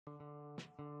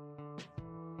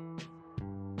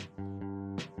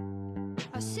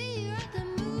I see you at the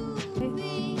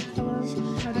movies. Hello.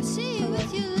 I see you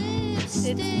with your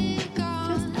lipstick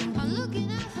on. I'm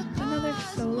looking out for Another cars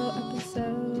solo more.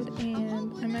 episode,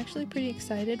 and I'm actually pretty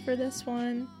excited for this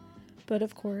one. But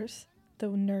of course, the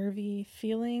nervy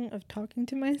feeling of talking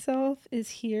to myself is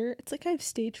here. It's like I have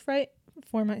stage fright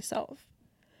for myself,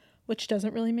 which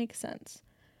doesn't really make sense.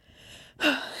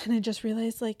 And I just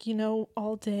realized, like,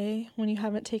 all day when you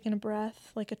haven't taken a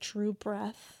breath, like a true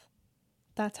breath,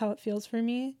 that's how it feels for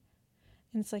me.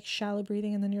 And it's like shallow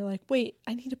breathing, and then you're like, wait,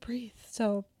 I need to breathe.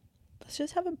 So let's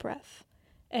just have a breath.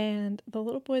 And the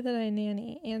little boy that I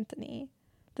nanny, Anthony,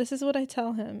 this is what I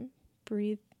tell him: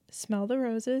 breathe, smell the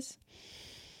roses,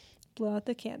 blow out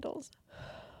the candles.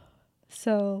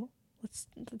 So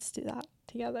let's do that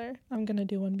together. I'm gonna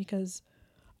do one because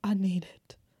I need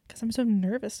it, because I'm so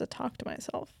nervous to talk to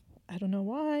myself. I don't know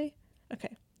why.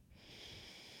 Okay.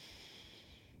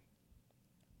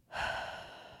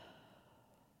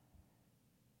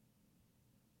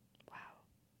 Wow.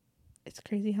 It's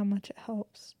crazy how much it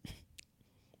helps.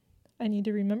 I need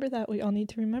to remember that. We all need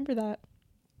to remember that.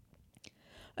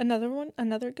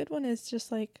 Another good one is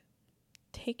just like,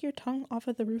 take your tongue off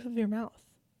of the roof of your mouth.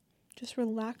 Just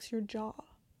relax your jaw.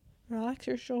 Relax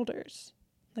your shoulders.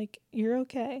 Like, you're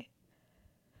okay.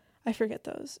 I forget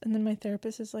those. And then my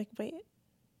therapist is like, wait,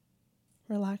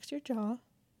 relax your jaw.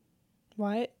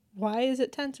 Why is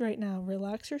it tense right now?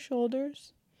 Relax your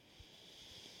shoulders.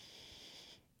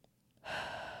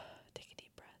 Take a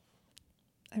deep breath.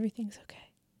 Everything's okay.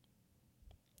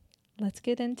 Let's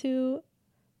get into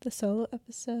the solo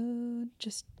episode.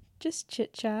 Just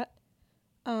chit chat.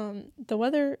 The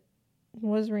weather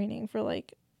was raining for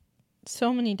like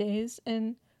so many days,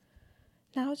 and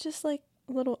now it's just like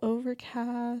a little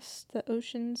overcast. The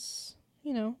ocean's,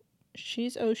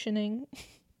 she's oceaning.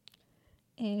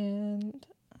 And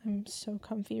I'm so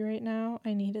comfy right now.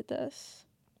 I needed this.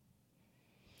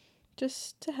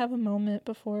 Just to have a moment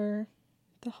before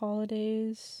the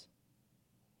holidays.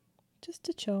 Just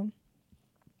to chill.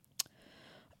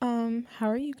 How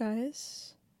are you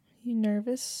guys? You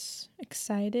nervous?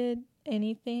 Excited?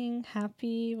 Anything?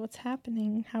 Happy? What's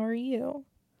happening? How are you?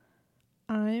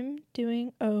 I'm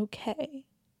doing okay.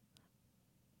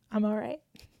 I'm alright.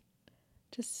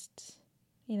 Just,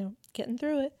 getting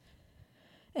through it.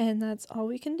 And that's all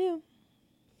we can do.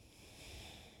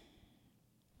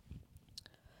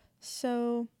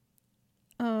 So,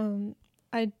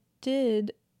 I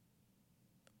did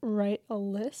write a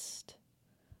list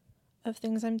of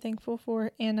things I'm thankful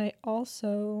for, and I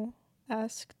also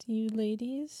asked you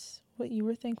ladies what you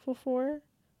were thankful for.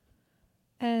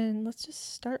 And let's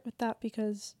just start with that,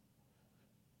 because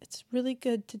it's really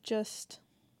good to just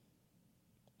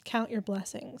count your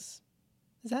blessings.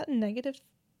 Is that negative?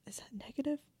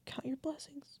 Count your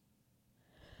blessings.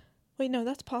 Wait, no,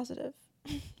 that's positive.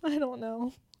 I don't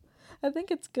know. I think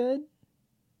it's good.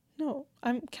 No,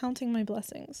 I'm counting my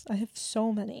blessings. I have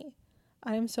so many.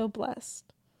 I am so blessed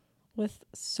with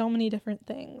so many different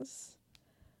things.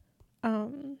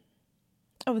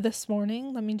 This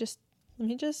morning, let me just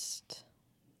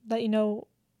let you know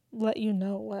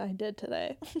what I did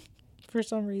today. For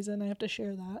some reason, I have to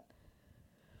share that.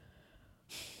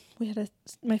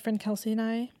 My friend Kelsey and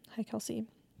I, hi Kelsey,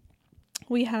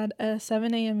 we had a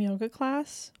 7 a.m. yoga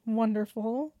class.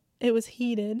 Wonderful. It was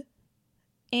heated.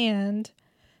 And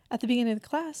at the beginning of the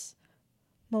class,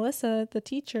 Melissa, the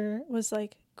teacher, was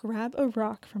like, grab a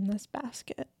rock from this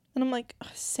basket. And I'm like,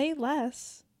 say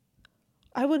less.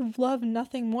 I would love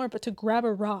nothing more but to grab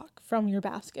a rock from your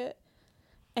basket.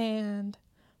 And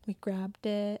we grabbed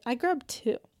it. I grabbed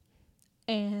 2.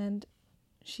 And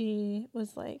she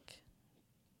was like,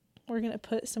 we're going to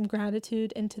put some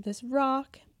gratitude into this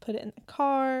rock, put it in the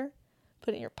car,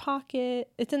 put it in your pocket.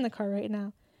 It's in the car right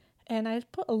now. And I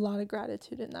put a lot of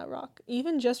gratitude in that rock,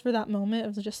 even just for that moment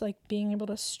of just like being able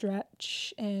to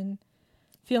stretch and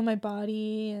feel my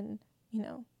body, and,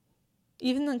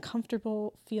 even the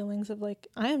uncomfortable feelings of like,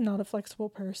 I am not a flexible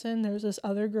person. There was this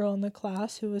other girl in the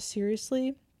class who was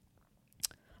seriously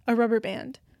a rubber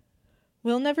band.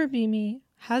 Will never be me,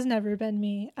 has never been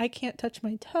me. I can't touch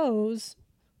my toes.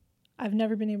 I've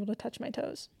never been able to touch my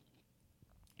toes.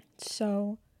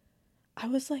 So I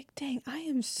was like, dang, I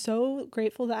am so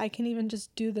grateful that I can even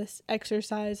just do this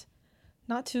exercise,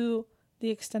 not to the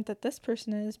extent that this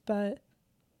person is, but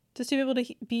just to be able to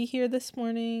be here this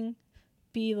morning,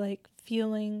 be like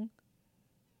feeling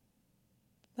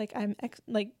like I'm I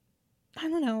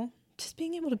don't know, just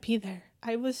being able to be there.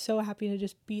 I was so happy to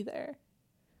just be there.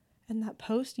 And that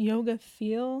post yoga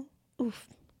feel, oof,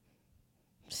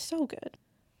 so good.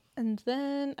 And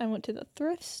then I went to the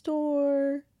thrift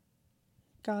store,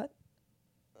 got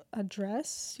a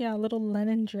dress. Yeah, a little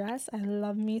linen dress. I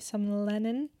love me some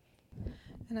linen.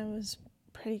 And I was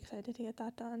pretty excited to get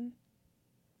that done.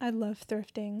 I love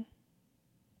thrifting.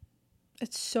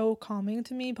 It's so calming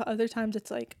to me, but other times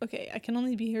it's like, okay, I can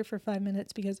only be here for 5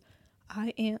 minutes because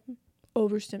I am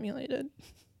overstimulated.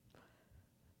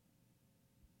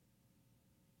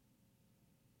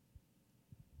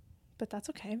 But that's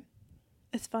okay.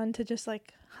 It's fun to just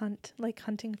like hunt, like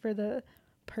hunting for the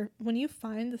when you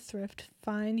find the thrift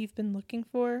find you've been looking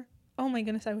for. Oh my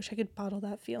goodness, I wish I could bottle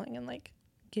that feeling and like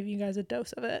give you guys a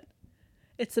dose of it.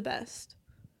 It's the best.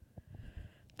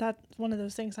 That's one of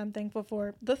those things I'm thankful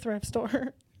for. The thrift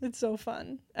store. It's so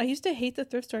fun. I used to hate the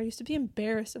thrift store. I used to be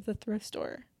embarrassed of the thrift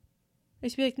store. I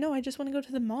used to be like, no, I just want to go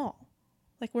to the mall,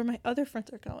 like where my other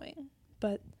friends are going.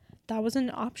 But that wasn't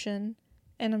an option.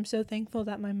 And I'm so thankful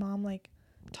that my mom like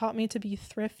taught me to be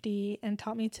thrifty and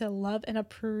taught me to love and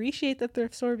appreciate the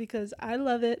thrift store because I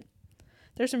love it.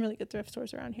 There's some really good thrift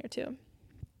stores around here too.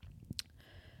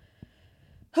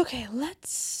 Okay,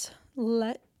 let's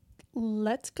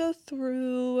go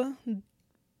through,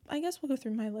 I guess we'll go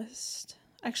through my list.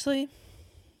 Actually,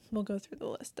 we'll go through the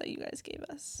list that you guys gave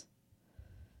us.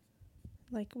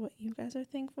 Like what you guys are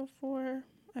thankful for.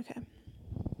 Okay.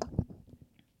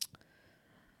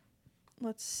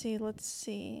 Let's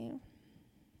see.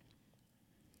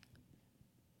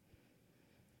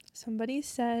 Somebody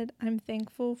said, I'm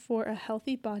thankful for a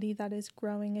healthy body that is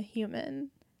growing a human.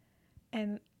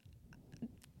 And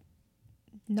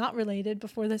not related,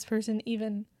 before this person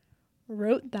even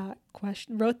wrote that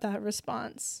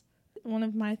response. One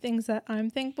of my things that I'm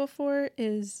thankful for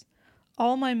is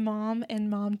all my mom and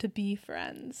mom-to-be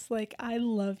friends. Like, I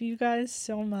love you guys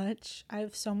so much. I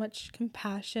have so much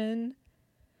compassion,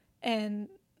 and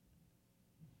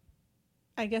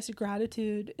I guess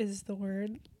gratitude is the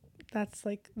word. That's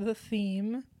like the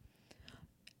theme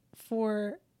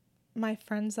for my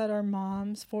friends that are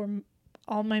moms, for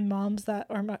all my moms that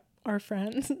are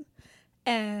friends,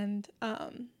 and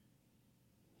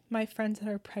my friends that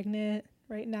are pregnant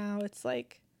right now. It's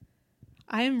like,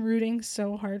 I am rooting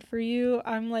so hard for you.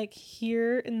 I'm like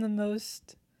here in the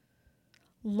most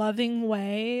loving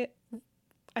way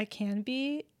I can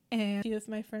be. And a few of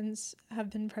my friends have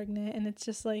been pregnant, and it's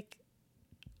just like,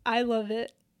 I love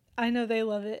it. I know they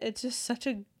love it. It's just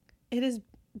it is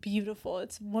beautiful.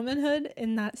 It's womanhood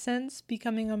in that sense,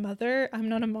 becoming a mother. I'm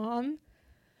not a mom,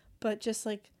 but just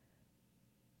like,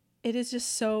 it is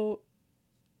just so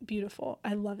beautiful.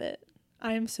 I love it.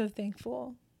 I am so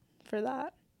thankful for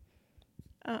that.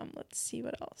 Let's see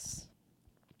what else.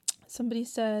 Somebody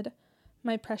said,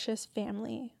 my precious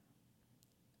family.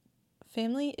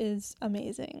 Family is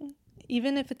amazing.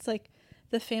 Even if it's like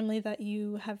the family that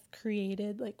you have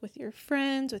created, like with your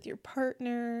friends, with your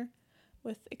partner,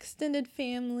 with extended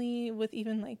family, with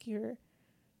even like your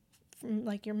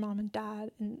mom and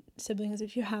dad and siblings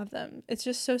if you have them. It's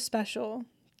just so special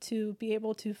to be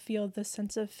able to feel this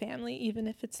sense of family, even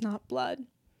if it's not blood.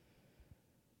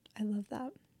 I love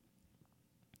that.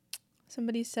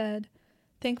 Somebody said,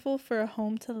 thankful for a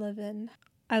home to live in.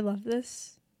 I love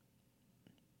this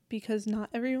because not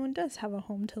everyone does have a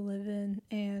home to live in,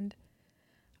 and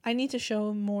I need to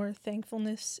show more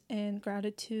thankfulness and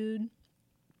gratitude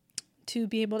to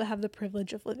be able to have the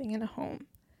privilege of living in a home.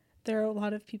 There are a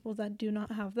lot of people that do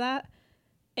not have that,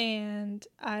 and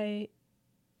I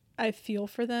feel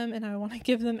for them, and I want to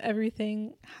give them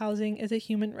everything. Housing is a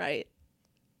human right.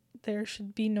 There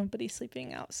should be nobody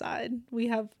sleeping outside. We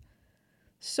have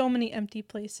so many empty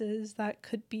places that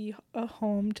could be a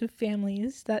home to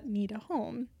families that need a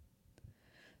home.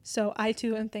 So I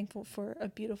too am thankful for a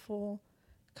beautiful,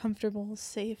 comfortable,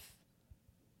 safe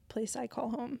place I call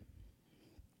home.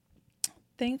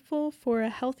 Thankful for a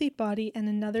healthy body and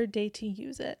another day to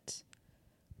use it.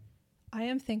 I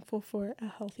am thankful for a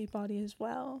healthy body as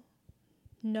well.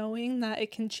 Knowing that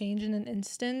it can change in an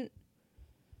instant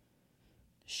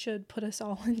should put us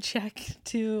all in check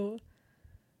to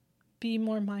be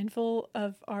more mindful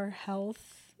of our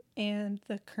health and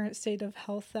the current state of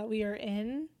health that we are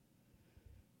in.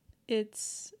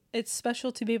 It's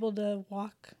special to be able to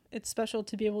walk. It's special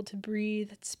to be able to breathe.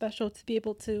 It's special to be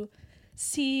able to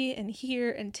see and hear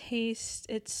and taste.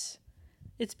 It's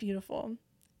beautiful.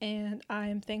 And I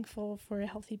am thankful for a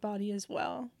healthy body as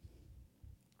well.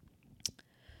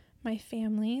 My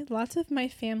family, lots of my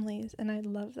families, and I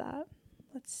love that.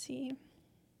 Let's see.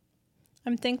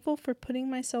 I'm thankful for putting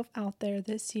myself out there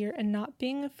this year and not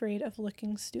being afraid of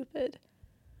looking stupid.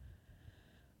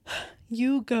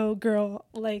 You go, girl.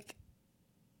 Like,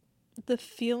 the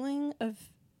feeling of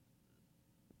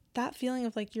that feeling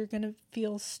of like you're gonna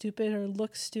feel stupid or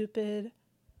look stupid,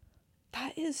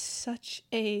 that is such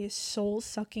a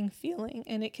soul-sucking feeling,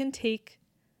 and it can take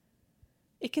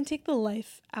the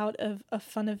life out of a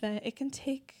fun event. It can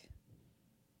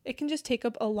just take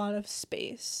up a lot of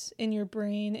space in your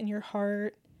brain, in your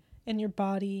heart, in your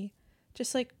body.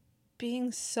 Just like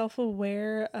being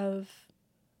self-aware of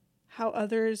how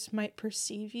others might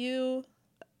perceive you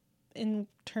in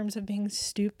terms of being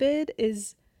stupid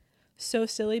is so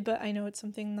silly, but I know it's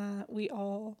something that we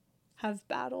all have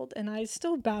battled, and I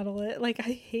still battle it. Like,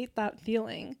 I hate that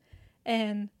feeling.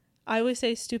 And I always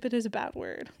say stupid is a bad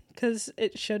word, because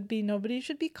it should be. Nobody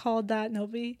should be called that.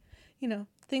 Nobody,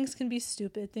 things can be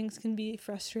stupid, things can be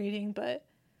frustrating, but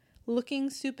looking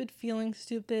stupid, feeling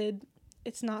stupid,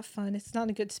 it's not fun. It's not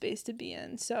a good space to be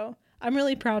in. So I'm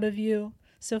really proud of you,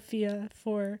 Sophia,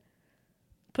 for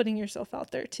putting yourself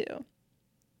out there too.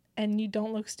 And you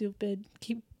don't look stupid.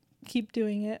 Keep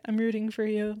doing it. I'm rooting for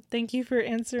you. Thank you for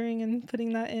answering and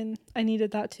putting that in. I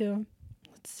needed that too.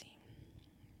 Let's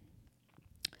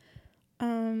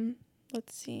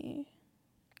see.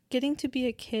 Getting to be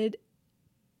a kid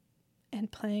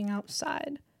and playing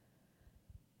outside.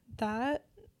 That,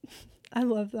 I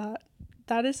love that.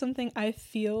 That is something I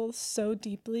feel so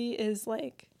deeply, is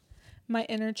like my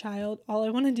inner child. All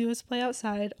I want to do is play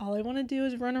outside. All I want to do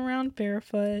is run around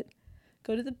barefoot,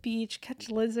 go to the beach, catch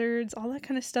lizards, all that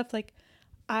kind of stuff. Like,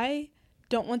 I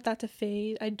don't want that to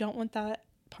fade. I don't want that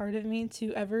part of me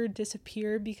to ever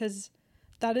disappear, because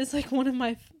that is like one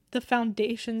of the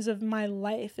foundations of my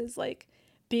life, is like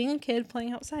being a kid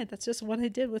playing outside. That's just what I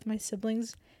did with my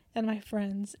siblings and my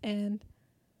friends. And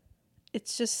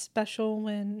it's just special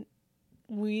when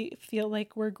we feel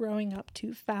like we're growing up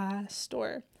too fast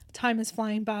or time is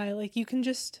flying by. Like, you can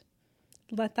just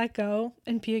let that go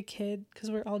and be a kid,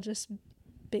 because we're all just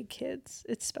big kids.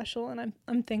 It's special, and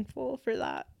I'm thankful for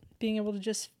that, being able to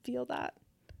just feel that.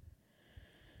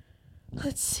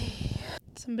 Let's see.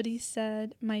 Somebody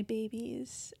said my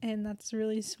babies, and that's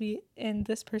really sweet, and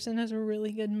this person has a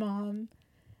really good mom,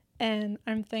 and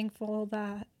I'm thankful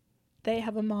that they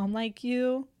have a mom like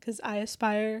you, because I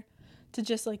aspire to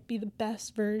just like be the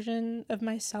best version of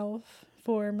myself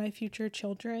for my future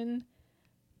children,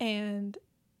 and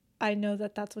I know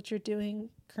that that's what you're doing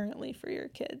currently for your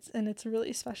kids, and it's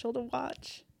really special to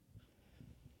watch.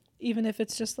 Even if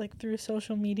it's just like through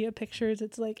social media pictures,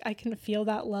 it's like I can feel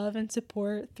that love and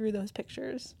support through those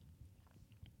pictures.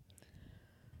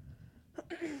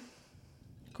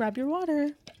 Grab your water.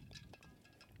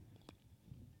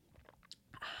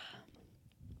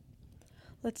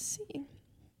 Let's see.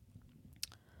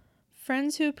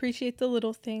 Friends who appreciate the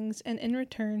little things and in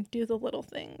return do the little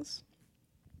things.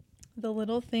 The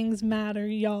little things matter,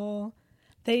 y'all.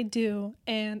 They do.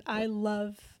 And I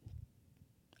love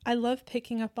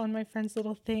picking up on my friends'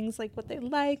 little things, like what they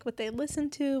listen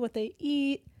to, what they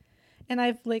eat. And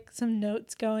I've like some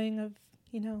notes going of,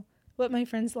 what my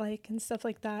friends like and stuff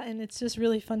like that. And it's just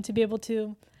really fun to be able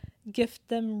to gift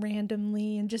them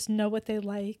randomly and just know what they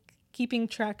like. Keeping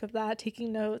track of that,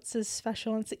 taking notes is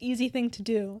special. And it's an easy thing to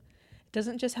do. It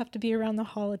doesn't just have to be around the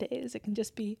holidays. It can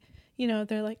just be,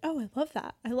 they're like, oh, I love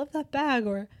that. I love that bag,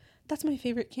 or that's my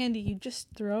favorite candy. You just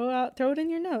throw it in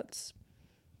your notes.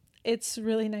 It's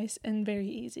really nice and very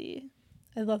easy.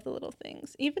 I love the little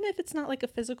things. Even if it's not like a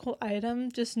physical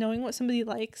item, just knowing what somebody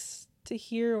likes to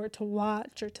hear or to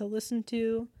watch or to listen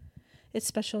to, it's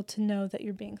special to know that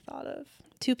you're being thought of.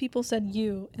 2 people said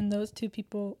you, and those 2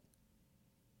 people,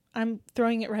 I'm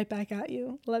throwing it right back at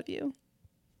you. Love you.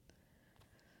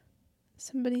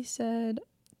 Somebody said,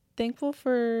 thankful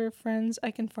for friends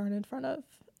I can fart in front of.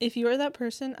 If you are that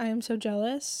person, I am so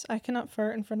jealous. I cannot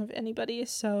fart in front of anybody,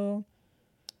 so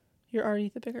you're already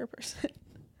the bigger person.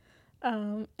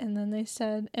 And then they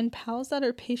said, and pals that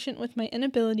are patient with my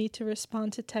inability to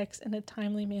respond to texts in a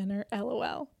timely manner,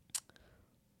 LOL.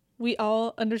 We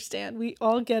all understand. We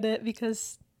all get it,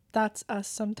 because that's us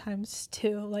sometimes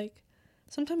too. Like,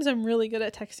 sometimes I'm really good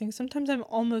at texting. Sometimes I'm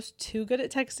almost too good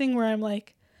at texting, where I'm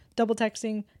like double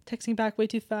texting back way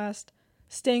too fast,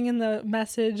 staying in the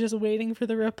message, just waiting for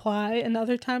the reply. And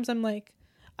other times I'm like,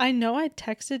 I know I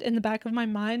texted in the back of my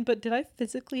mind, but did I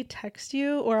physically text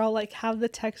you? Or I'll like have the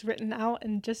text written out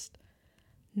and just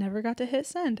never got to hit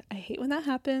send. I hate when that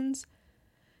happens.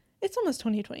 It's almost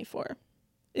 2024.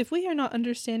 If we are not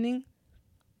understanding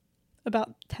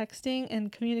about texting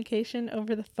and communication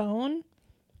over the phone,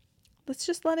 let's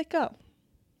just let it go.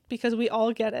 Because we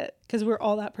all get it. Because we're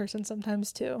all that person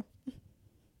sometimes too.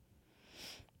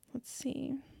 Let's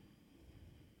see.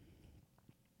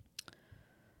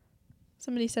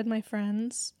 Somebody said my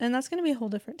friends, and that's going to be a whole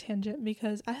different tangent,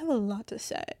 because I have a lot to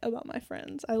say about my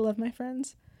friends. I love my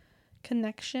friends.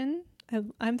 Connection.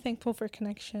 I'm thankful for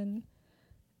connection.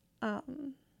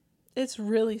 It's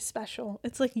really special.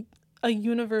 It's like a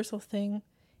universal thing.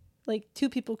 Like, two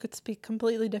people could speak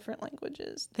completely different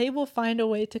languages. They will find a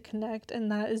way to connect,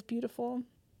 and that is beautiful.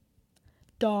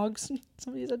 Dogs.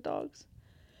 Somebody said dogs.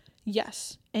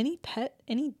 Yes. Any pet,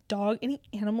 any dog, any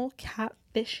animal, cat,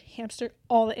 fish, hamster,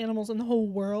 all the animals in the whole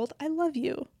world, I love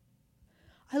you.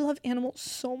 I love animals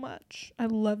so much. I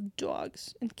love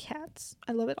dogs and cats.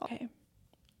 I love it all. Okay.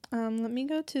 Let me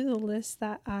go to the list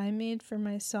that I made for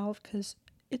myself because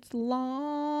it's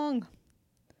long.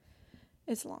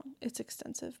 It's long. It's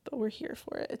extensive, but we're here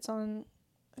for it. It's on.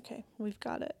 Okay, we've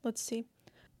got it. Let's see.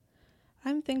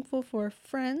 I'm thankful for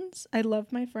friends. I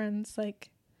love my friends. Like,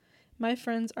 my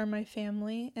friends are my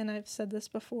family, and I've said this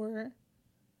before,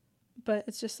 but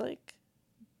it's just like,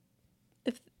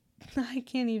 if I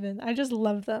can't even. I just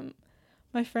love them.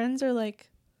 My friends are like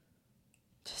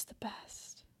just the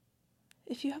best.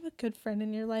 If you have a good friend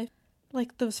in your life,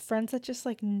 like those friends that just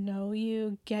like know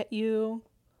you, get you,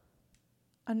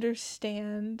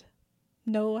 understand,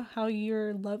 know how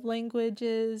your love language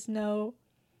is, know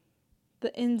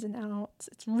the ins and outs.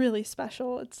 It's really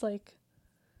special. It's like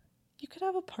you could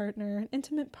have a partner, an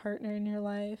intimate partner in your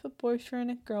life, a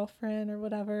boyfriend, a girlfriend, or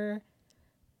whatever.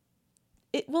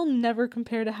 It will never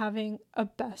compare to having a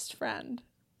best friend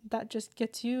that just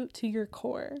gets you to your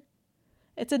core.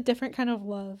 It's a different kind of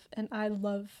love, and I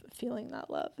love feeling that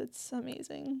love. It's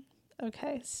amazing.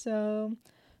 Okay, so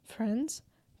friends,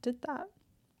 did that.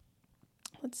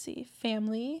 Let's see,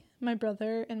 family, my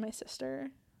brother and my sister.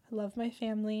 I love my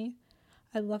family.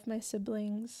 I love my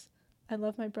siblings. I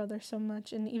love my brother so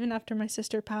much, and even after my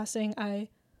sister passing, I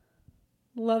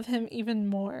love him even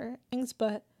more.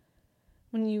 But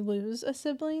when you lose a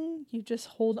sibling, you just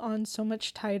hold on so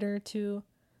much tighter to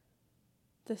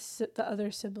the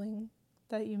other sibling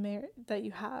that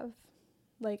you have.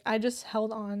 Like, I just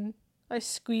held on. I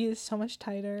squeezed so much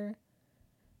tighter.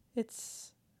 It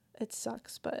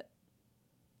sucks, but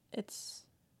it's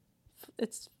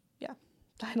yeah.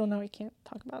 I don't know, I can't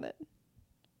talk about it.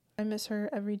 I miss her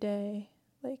every day.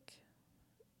 Like,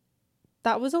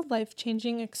 that was a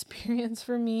life-changing experience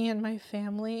for me and my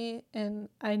family, and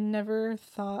I never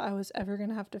thought I was ever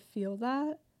gonna have to feel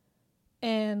that.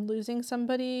 And losing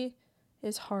somebody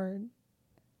is hard.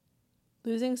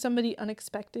 Losing somebody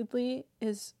unexpectedly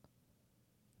is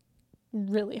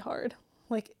really hard.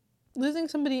 Like, losing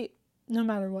somebody, no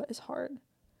matter what, is hard.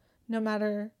 No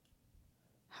matter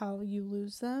how you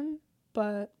lose them,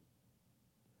 but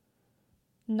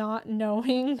not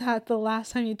knowing that the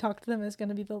last time you talk to them is going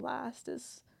to be the last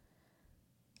is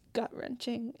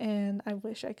gut-wrenching. And I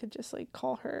wish I could just like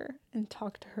call her and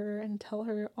talk to her and tell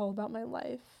her all about my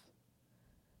life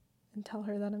and tell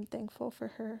her that I'm thankful for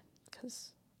her,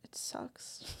 because it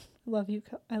sucks. I love you,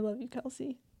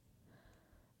 Kelsey.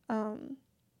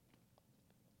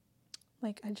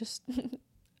 Like, I just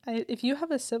if you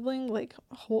have a sibling, like,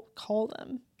 call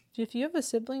them. If you have a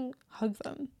sibling, hug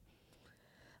them.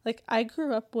 Like, I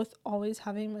grew up with always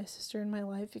having my sister in my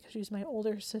life because she's my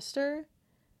older sister.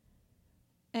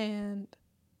 And,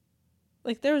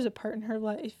 like, there was a part in her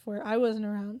life where I wasn't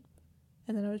around.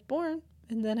 And then I was born.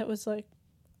 And then it was like,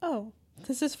 oh,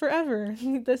 this is forever.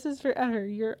 This is forever.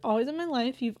 You're always in my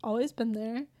life. You've always been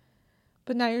there.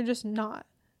 But now you're just not.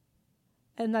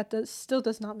 And that still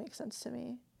does not make sense to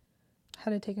me. I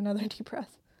had to take another deep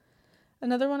breath.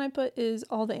 Another one I put is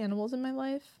all the animals in my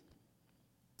life.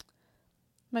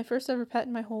 My first ever pet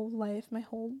in my whole life, my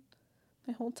whole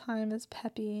time, is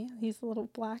Peppy. He's a little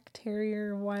black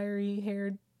terrier,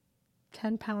 wiry-haired,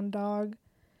 10-pound dog.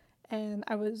 And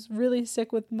I was really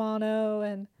sick with mono,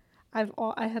 and I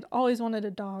had always wanted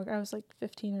a dog. I was like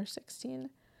 15 or 16.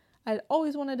 I had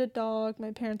always wanted a dog.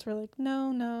 My parents were like,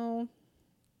 no.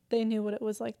 They knew what it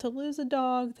was like to lose a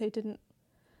dog. They didn't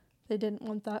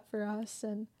want that for us.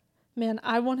 And man,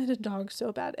 I wanted a dog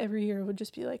so bad. Every year it would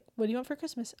just be like, what do you want for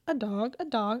Christmas? A dog.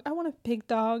 I want a big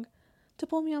dog to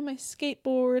pull me on my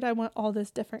skateboard. I want all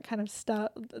this different kind of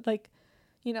stuff. Like,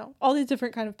 all these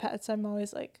different kind of pets. I'm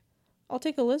always like, I'll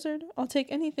take a lizard. I'll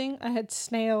take anything. I had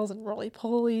snails and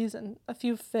roly-polies and a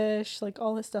few fish, like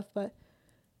all this stuff, but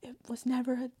it was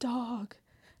never a dog.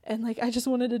 And like, I just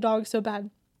wanted a dog so bad.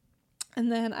 And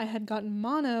then I had gotten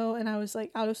mono, and I was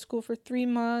like out of school for 3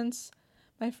 months.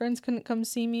 My friends couldn't come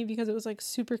see me because it was like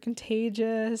super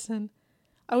contagious, and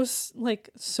I was like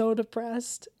so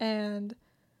depressed. And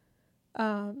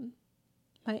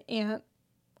my aunt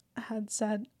had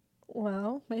said,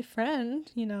 well, my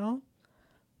friend,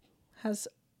 has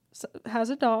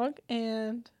a dog,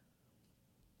 and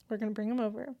we're gonna bring him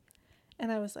over. And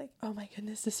I was like, oh my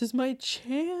goodness, this is my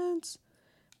chance.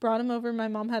 brought him over. My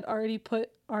mom had already put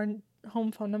our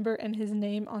home phone number and his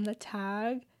name on the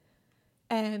tag,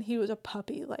 and he was a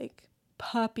puppy, like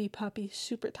puppy,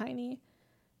 super tiny.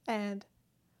 And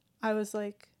I was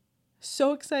like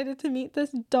so excited to meet this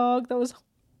dog that was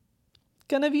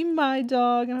gonna be my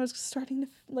dog, and I was starting to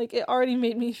like, it already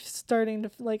made me starting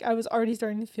to like, I was already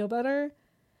starting to feel better.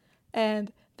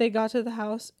 And they got to the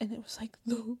house and it was like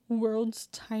the world's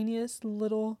tiniest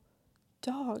little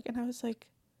dog, and I was like,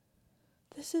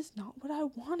 this is not what I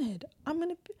wanted.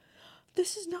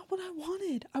 This is not what I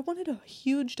wanted. I wanted a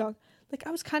huge dog. Like,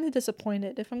 I was kind of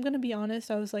disappointed. If I'm gonna be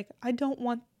honest, I was like, I don't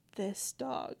want this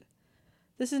dog.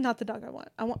 This is not the dog I want.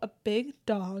 I want a big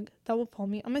dog that will pull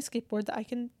me on my skateboard, that I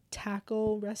can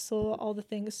tackle, wrestle, all the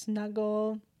things,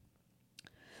 snuggle.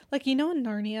 Like, you know in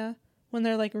Narnia, when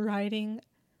they're like riding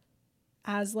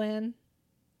Aslan,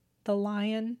 the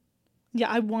lion? Yeah,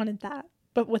 I wanted that,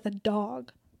 but with a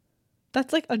dog.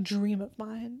 That's like a dream of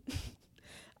mine.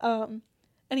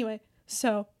 Anyway,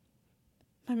 so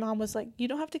my mom was like, you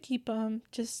don't have to keep him,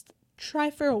 just try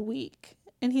for a week.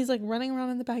 And he's like running around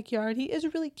in the backyard. He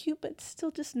is really cute, but still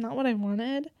just not what I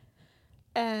wanted.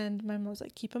 And my mom was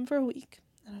like, keep him for a week.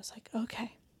 And I was like,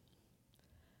 okay.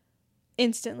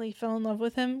 Instantly fell in love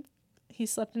with him. He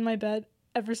slept in my bed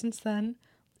ever since then.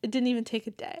 It didn't even take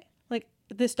a day. Like,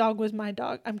 this dog was my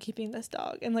dog. I'm keeping this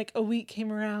dog. And like a week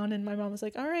came around and my mom was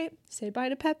like, all right, say bye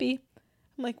to Peppy.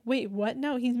 I'm like, wait, what?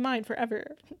 No, he's mine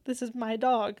forever. This is my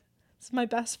dog. This is my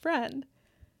best friend.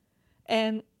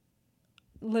 And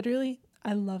literally,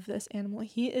 I love this animal.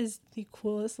 He is the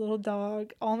coolest little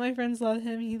dog. All my friends love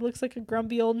him. He looks like a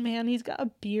grumpy old man. He's got a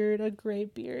beard, a gray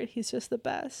beard. He's just the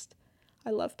best.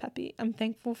 I love Peppy. I'm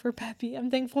thankful for Peppy.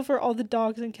 I'm thankful for all the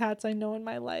dogs and cats I know in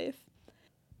my life.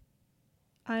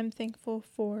 I'm thankful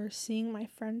for seeing my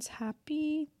friends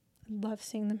happy. I love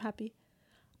seeing them happy.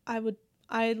 I would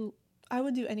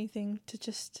do anything to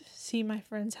just see my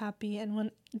friends happy, and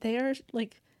when they are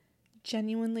like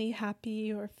genuinely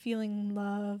happy or feeling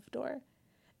loved or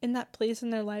in that place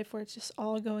in their life where it's just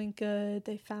all going good,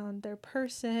 they found their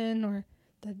person or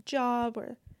the job,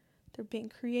 or they're being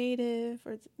creative,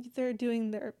 or they're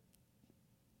doing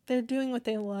what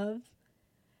they love.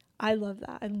 I love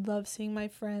that. I love seeing my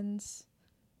friends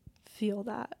feel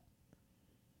that.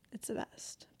 It's the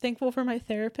best. Thankful for my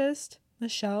therapist,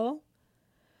 Michelle.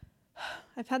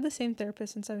 I've had the same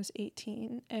therapist since I was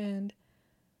 18, and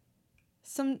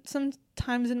some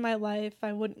times in my life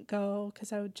I wouldn't go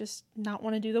because I would just not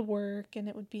want to do the work, and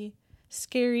it would be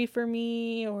scary for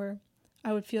me, or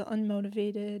I would feel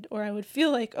unmotivated, or I would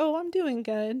feel like, oh, I'm doing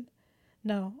good.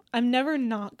 No, I'm never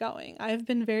not going. I've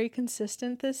been very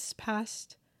consistent this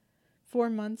past 4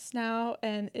 months now,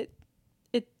 and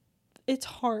it's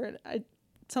hard.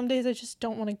 Some days I just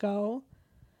don't want to go,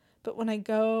 but when I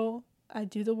go, I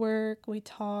do the work, we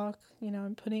talk,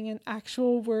 I'm putting in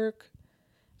actual work.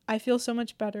 I feel so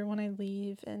much better when I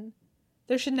leave, and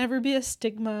there should never be a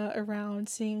stigma around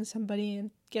seeing somebody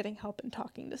and getting help and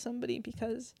talking to somebody,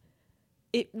 because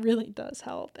it really does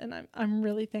help, and I'm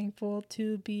really thankful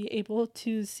to be able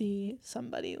to see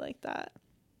somebody like that.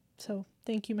 So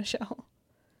thank you, Michelle.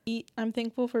 I'm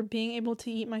thankful for being able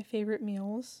to eat my favorite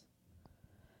meals.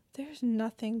 There's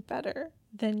nothing better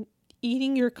than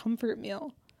eating your comfort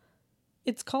meal.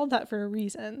 It's called that for a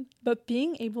reason, but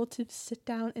being able to sit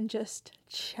down and just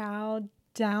chow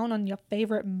down on your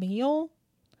favorite meal,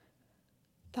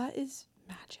 that is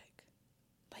magic.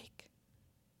 Like,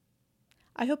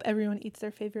 I hope everyone eats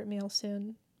their favorite meal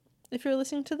soon. If you're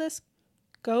listening to this,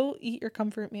 go eat your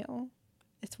comfort meal.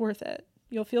 It's worth it.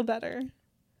 You'll feel better.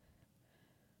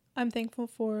 I'm thankful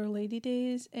for Lady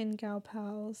Days and Gal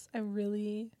Pals. I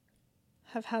really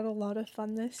have had a lot of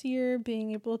fun this year,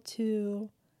 being able to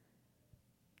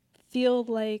feel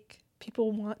like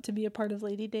people want to be a part of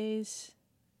Lady Days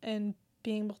and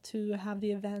being able to have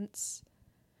the events.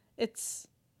 It's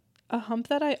a hump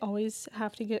that I always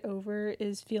have to get over,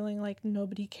 is feeling like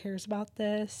nobody cares about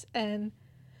this and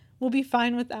we'll be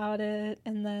fine without it.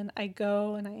 And then I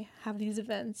go and I have these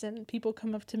events and people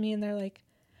come up to me and they're like,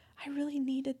 I really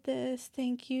needed this.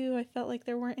 Thank you. I felt like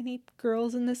there weren't any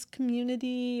girls in this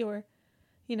community, or,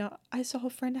 I saw a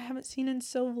friend I haven't seen in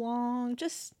so long.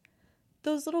 Just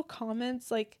those little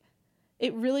comments, like,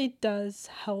 it really does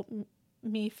help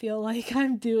me feel like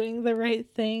I'm doing the right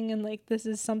thing and like this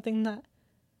is something that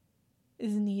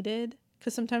is needed.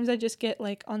 Because sometimes I just get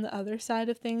like on the other side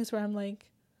of things where I'm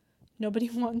like, nobody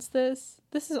wants this.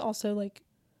 This is also like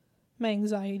my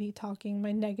anxiety talking,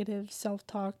 my negative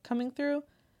self-talk coming through.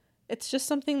 It's just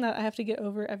something that I have to get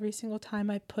over every single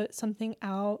time I put something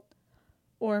out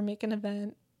or make an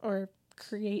event or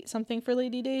create something for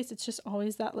Lady Days. It's just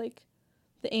always that like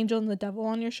the angel and the devil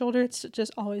on your shoulder. It's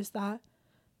just always that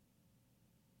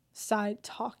side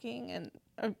talking, and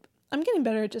I'm getting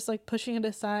better at just like pushing it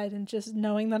aside and just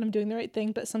knowing that I'm doing the right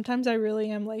thing. But sometimes I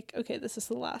really am like, okay, this is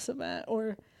the last event,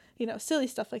 or, you know, silly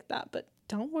stuff like that. But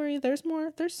don't worry, there's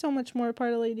more. There's so much more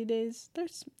part of Lady Days.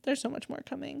 There's so much more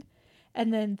coming.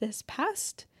 And then this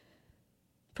past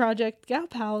project, Gal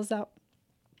Pals, that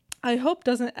I hope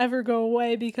doesn't ever go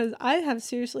away, because I have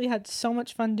seriously had so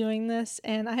much fun doing this,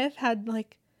 and I have had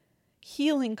like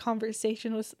healing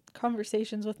conversations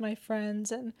with my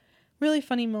friends, and really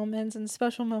funny moments and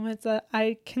special moments that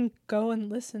I can go and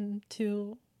listen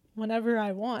to whenever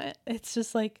I want. It's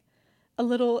just like a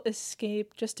little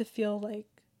escape, just to feel like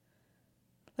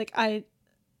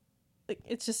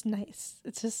it's just nice.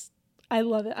 It's just, I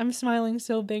love it. I'm smiling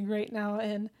so big right now,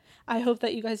 and I hope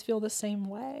that you guys feel the same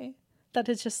way. That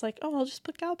it's just like, oh, I'll just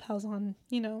put Gal Pals on.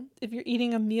 You know, if you're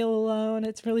eating a meal alone,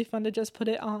 it's really fun to just put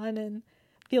it on and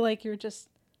feel like you're just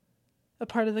a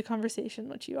part of the conversation,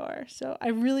 which you are. So I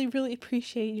really, really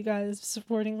appreciate you guys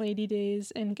supporting Lady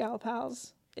Days and Gal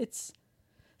Pals. It's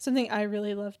something I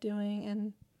really love doing,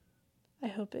 and I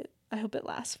hope it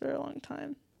lasts for a long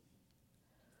time.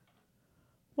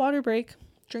 Water break.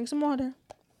 Drink some water.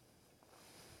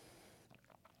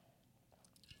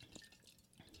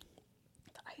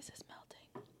 The ice is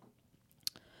melting.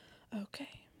 Okay,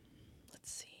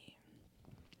 let's see.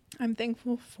 I'm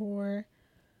thankful for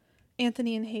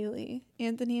Anthony and Haley.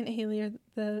 Anthony and Haley are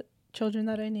the children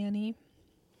that I nanny.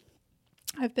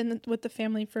 I've been with the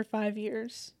family for 5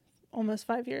 years, almost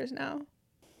 5 years now.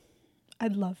 I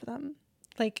love them.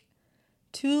 Like,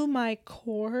 to my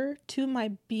core, to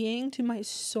my being, to my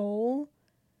soul,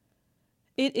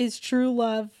 it is true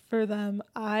love for them.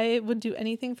 I would do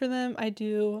anything for them. I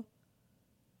do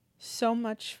so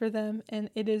much for them, and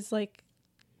it is like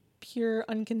pure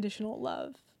unconditional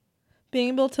love. Being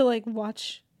able to like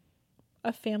watch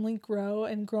a family grow,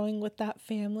 and growing with that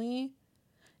family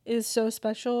is so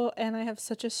special, and I have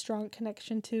such a strong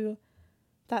connection to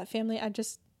that family.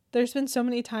 There's been so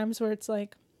many times where it's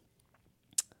like,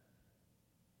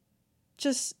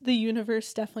 just the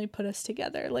universe definitely put us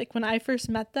together. Like when I first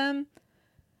met them,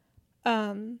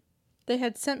 they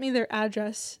had sent me their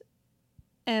address,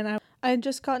 and I had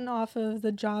just gotten off of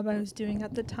the job I was doing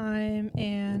at the time,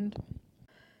 and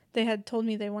they had told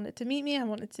me they wanted to meet me. I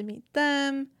wanted to meet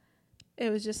them. It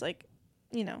was just like,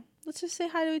 you know, let's just say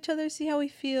hi to each other, see how we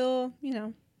feel. You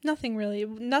know, nothing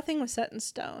was set in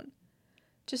stone.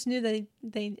 Just knew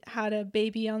they had a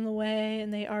baby on the way,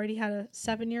 and they already had a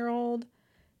 7-year-old.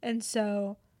 And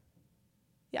so,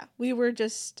 yeah, we were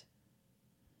just,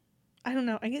 I don't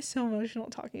know, I get so emotional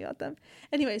talking about them.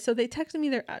 Anyway, so they texted me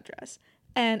their address,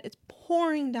 and it's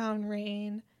pouring down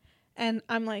rain, and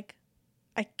I'm like,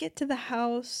 I get to the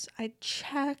house, I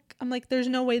check, I'm like, there's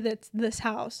no way that's this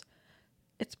house.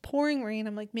 It's pouring rain.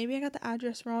 I'm like, maybe I got the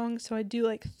address wrong. So I do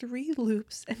like 3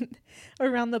 loops and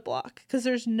around the block, because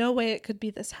there's no way it could be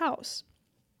this house.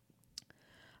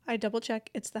 I double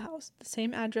check, it's the house, the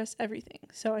same address, everything.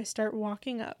 So I start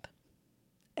walking up,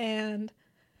 and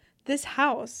this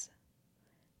house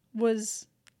was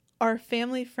our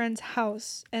family friend's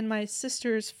house, and my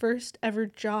sister's first ever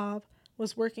job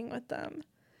was working with them.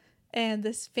 And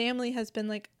this family has been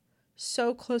like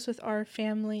so close with our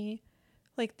family,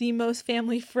 like the most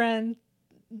family friend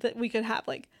that we could have.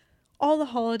 Like all the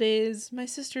holidays, my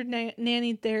sister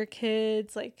nannied their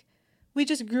kids, like we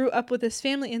just grew up with this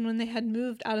family. And when they had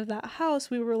moved out of that house,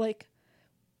 we were like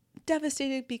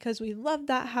devastated, because we loved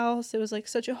that house. It was like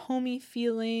such a homey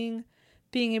feeling,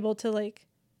 being able to like,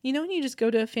 you know, when you just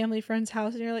go to a family friend's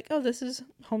house and you're like, oh, this is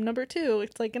home number 2.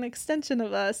 It's like an extension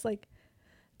of us. Like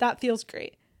that feels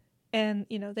great. And,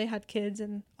 you know, they had kids,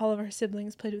 and all of our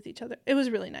siblings played with each other. It was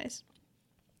really nice.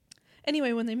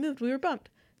 Anyway, when they moved, we were bummed.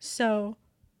 So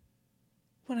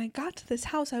when I got to this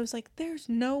house, I was like, there's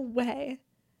no way.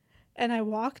 And I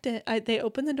walked in, they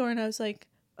opened the door, and I was like,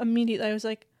 immediately, I was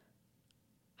like,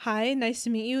 hi, nice to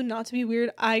meet you. Not to be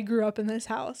weird, I grew up in this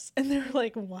house. And they were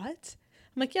like, what?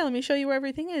 I'm like, yeah, let me show you where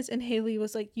everything is. And Haley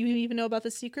was like, you even know about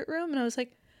the secret room? And I was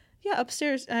like, yeah,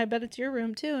 upstairs. And I bet it's your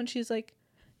room too. And she's like,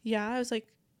 yeah. I was like,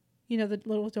 you know, the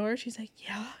little door? She's like,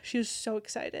 yeah. She was so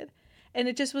excited. And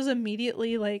it just was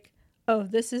immediately like, oh,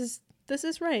 this is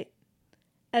right.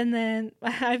 And then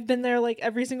I've been there like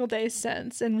every single day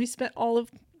since. And we spent all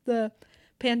of the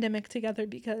pandemic together,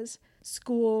 because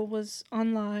school was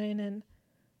online, and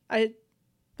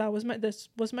this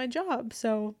was my job.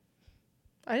 So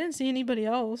I didn't see anybody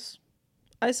else.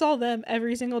 I saw them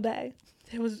every single day.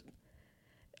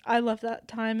 I loved that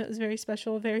time. It was very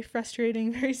special, very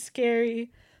frustrating, very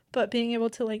scary, But being able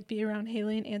to like be around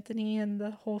Haley and Anthony and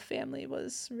the whole family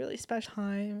was really special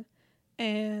time.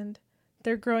 And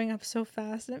they're growing up so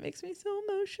fast and it makes me so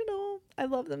emotional. I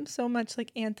love them so much.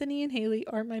 Like Anthony and Haley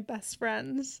are my best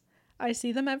friends. I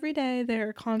see them every day.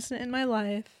 They're constant in my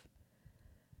life.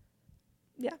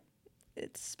 Yeah,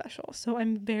 it's special. So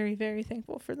I'm very, very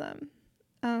thankful for them.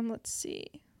 Let's see.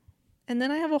 And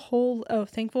then I have a whole,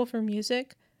 thankful for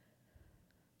music.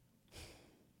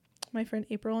 My friend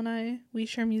April and I, we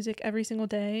share music every single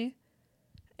day.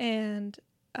 And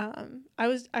I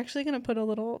was actually going to put a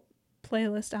little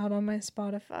playlist out on my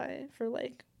Spotify for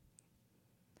like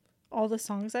all the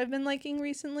songs I've been liking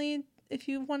recently. If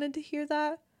you wanted to hear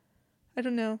that, I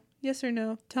don't know. Yes or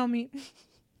no? Tell me.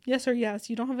 Yes or yes.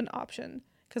 You don't have an option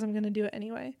because I'm going to do it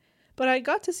anyway. But I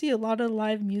got to see a lot of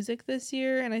live music this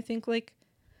year. And I think like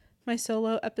my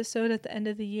solo episode at the end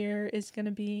of the year is going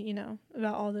to be, you know,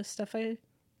 about all this stuff I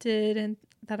did and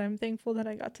that I'm thankful that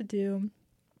I got to do.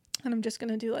 And I'm just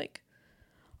going to do like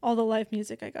all the live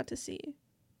music I got to see.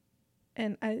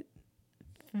 And I'm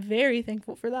very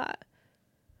thankful for that.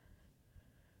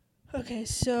 Okay,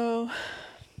 so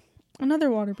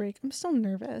another water break. I'm still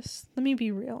nervous. Let me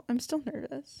be real. I'm still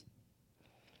nervous.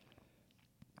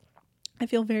 I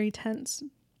feel very tense.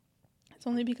 It's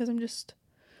only because I'm just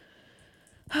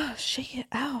shake it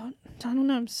out. I don't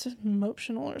know. I'm just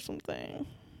emotional or something.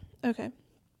 Okay.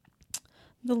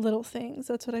 The little things.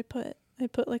 That's what I put. I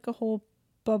put like a whole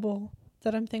bubble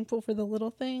that I'm thankful for the little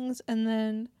things. And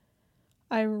then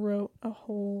I wrote a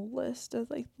whole list of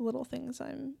like little things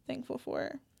I'm thankful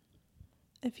for.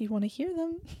 If you want to hear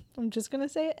them, I'm just going to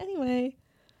say it anyway.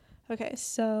 Okay,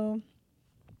 so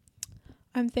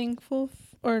I'm thankful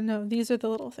these are the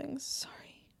little things.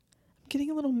 Sorry. I'm getting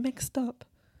a little mixed up.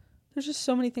 There's just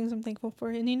so many things I'm thankful for.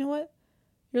 And you know what?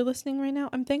 You're listening right now.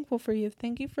 I'm thankful for you.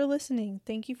 Thank you for listening.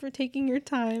 Thank you for taking your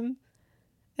time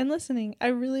and listening. I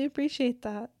really appreciate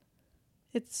that.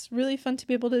 It's really fun to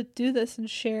be able to do this and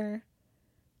share.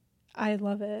 I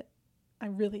love it. I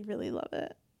really, really love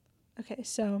it. Okay,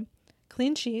 so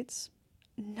clean sheets.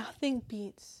 Nothing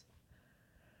beats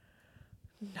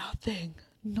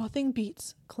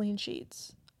clean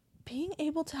sheets. Being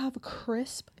able to have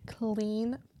crisp,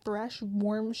 clean, fresh,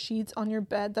 warm sheets on your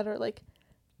bed that are like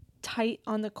tight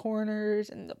on the corners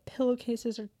and the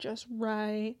pillowcases are just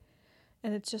right.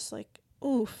 And it's just like,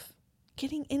 oof.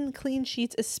 Getting in clean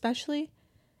sheets, especially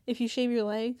if you shave your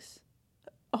legs.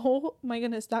 Oh my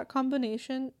goodness, that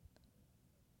combination,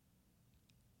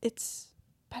 it's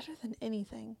better than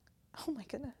anything. Oh my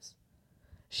goodness.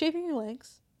 Shaving your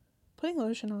legs, putting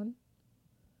lotion on,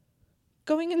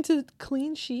 going into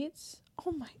clean sheets.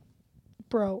 Oh my,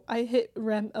 bro, I hit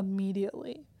REM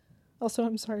immediately. Also,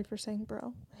 I'm sorry for saying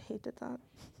bro. I hated that.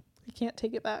 I can't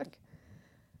take it back.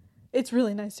 It's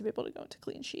really nice to be able to go into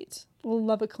clean sheets.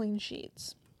 Love a clean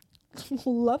sheets.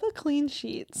 Love a clean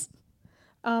sheets.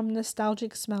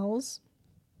 Nostalgic smells.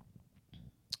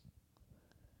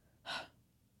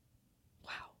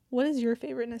 Wow. What is your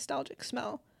favorite nostalgic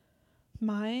smell?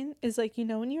 Mine is like, you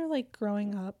know, when you're like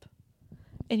growing up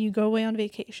and you go away on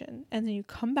vacation and then you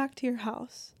come back to your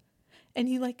house and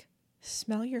you like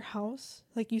smell your house,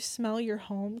 like you smell your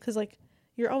home because like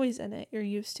you're always in it, you're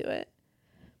used to it.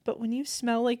 But when you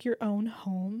smell like your own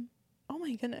home, oh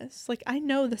my goodness, like I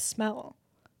know the smell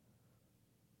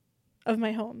of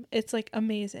my home. It's like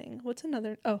amazing. What's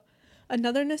another? Oh,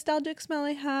 another nostalgic smell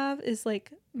I have is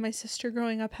like my sister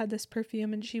growing up had this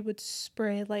perfume and she would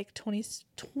spray like 20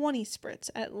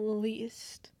 spritz at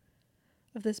least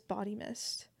of this body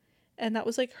mist. And that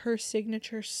was like her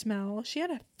signature smell. She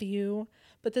had a few,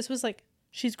 but this was like,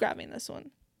 she's grabbing this one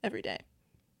every day.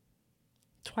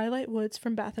 Twilight Woods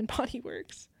from Bath and Body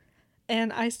Works.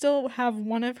 And I still have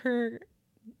one of her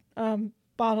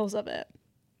bottles of it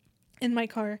in my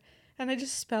car. And I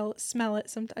just smell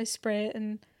it. I spray it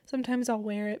and sometimes I'll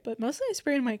wear it. But mostly I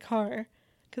spray it in my car.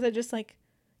 Because I just like,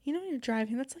 you know, when you're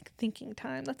driving, that's like thinking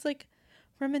time. That's like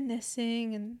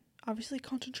reminiscing and obviously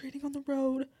concentrating on the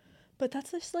road. But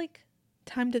that's just like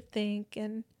time to think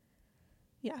and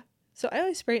yeah. So I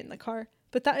always spray it in the car.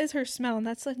 But that is her smell and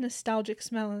that's like nostalgic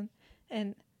smell.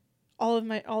 And all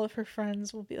of her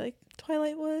friends will be like,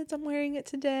 Twilight Woods, I'm wearing it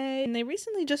today. And they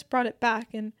recently just brought it back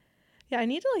and yeah, I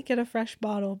need to like get a fresh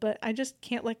bottle, but I just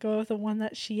can't let go of the one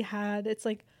that she had. It's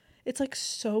like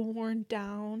so worn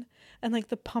down and like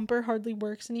the pumper hardly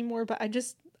works anymore, but I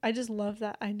just love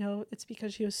that. I know it's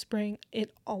because she was spraying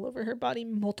it all over her body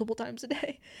multiple times a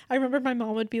day. I remember my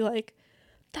mom would be like,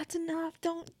 that's enough.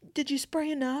 Did you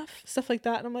spray enough? Stuff like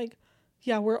that. And I'm like,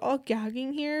 yeah, we're all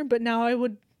gagging here, but now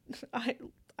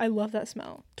I love that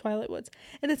smell, Twilight Woods.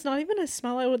 And it's not even a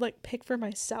smell I would like pick for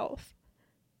myself.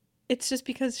 It's just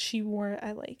because she wore it,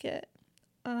 I like it.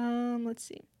 Let's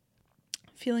see.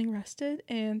 Feeling rested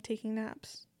and taking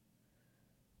naps.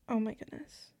 Oh my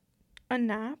goodness. A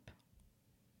nap?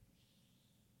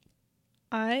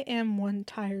 I am one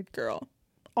tired girl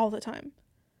all the time.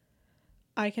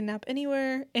 I can nap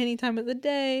anywhere, any time of the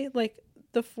day. Like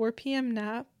the 4 p.m.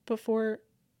 nap before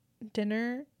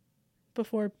dinner,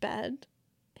 before bed,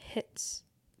 hits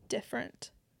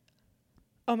different.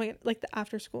 Oh my god, like the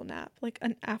after school nap. Like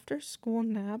an after school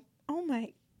nap. Oh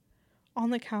my, on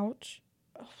the couch.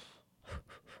 Oh.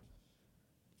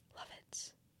 Love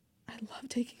it. I love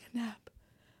taking a nap.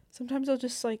 Sometimes I'll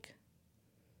just like,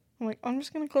 I'm like, I'm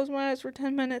just gonna close my eyes for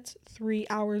 10 minutes. 3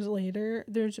 hours later,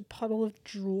 there's a puddle of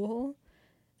drool.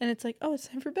 And it's like, oh, it's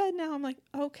time for bed now. I'm like,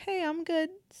 okay, I'm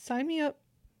good. Sign me up.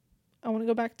 I want to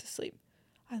go back to sleep.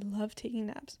 I love taking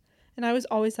naps. And I was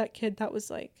always that kid that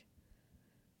was like,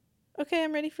 okay,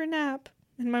 I'm ready for a nap.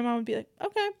 And my mom would be like,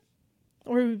 okay.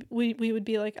 Or we would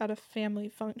be like at a family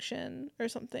function or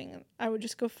something. And I would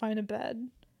just go find a bed.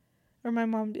 Or my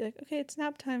mom would be like, okay, it's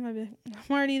nap time. I'd be like,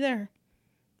 I'm already there.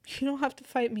 You don't have to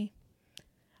fight me.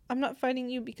 I'm not fighting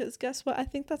you because guess what? I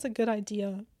think that's a good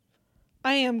idea.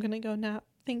 I am going to go nap.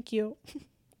 Thank you.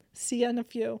 See ya in a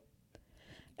few.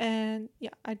 And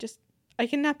yeah, I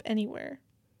can nap anywhere.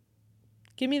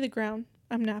 Give me the ground.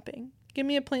 I'm napping. Give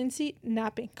me a plane seat.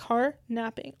 Napping. Car.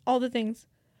 Napping. All the things.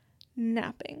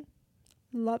 Napping.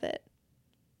 Love it.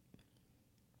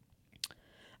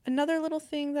 Another little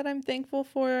thing that I'm thankful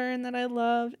for and that I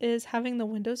love is having the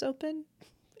windows open.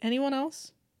 Anyone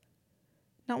else?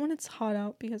 Not when it's hot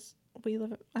out because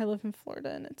I live in Florida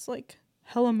and it's like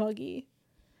hella muggy.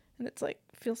 And it's like,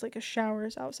 feels like a shower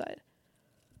is outside.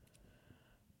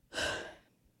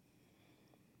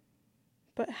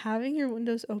 But having your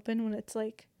windows open when it's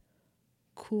like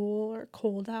cool or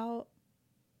cold out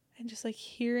and just like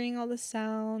hearing all the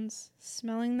sounds,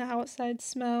 smelling the outside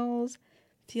smells,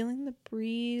 feeling the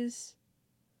breeze.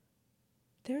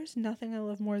 There's nothing I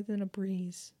love more than a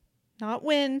breeze. Not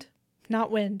wind.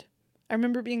 Not wind. I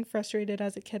remember being frustrated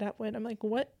as a kid at wind. I'm like,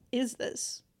 what is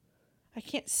this? I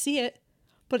can't see it.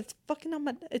 But it's fucking on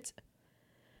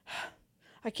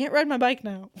I can't ride my bike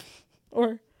now.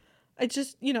 Or I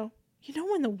just,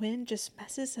 when the wind just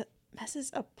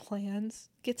messes up plans,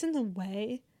 gets in the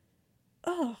way.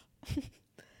 Oh.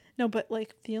 No, but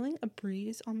like feeling a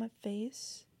breeze on my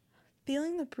face,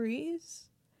 feeling the breeze,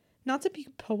 not to be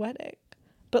poetic,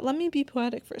 but let me be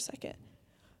poetic for a second.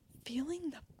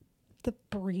 Feeling the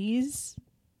breeze,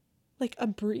 like a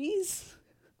breeze.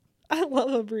 I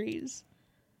love a breeze.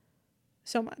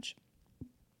 So much.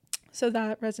 So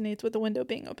that resonates with the window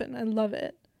being open. I love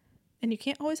it. And you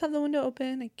can't always have the window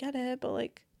open. I get it, but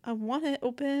like I want it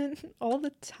open all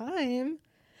the time.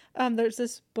 There's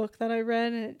this book that I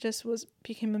read and it just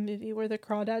became a movie where the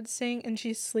crawdads sing and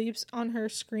she sleeps on her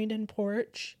screened-in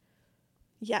porch.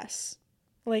 Yes.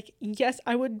 Like, yes,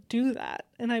 I would do that.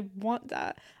 And I want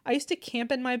that. I used to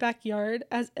camp in my backyard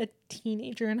as a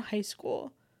teenager in high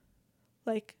school.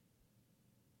 Like,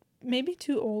 maybe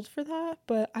too old for that,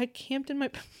 but I camped in my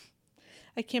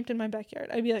backyard.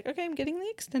 I'd be like, okay, I'm getting the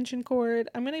extension cord.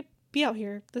 I'm gonna be out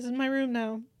here. This is my room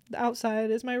now. The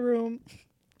outside is my room.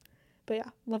 But yeah,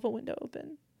 love a window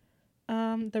open.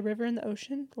 The river and the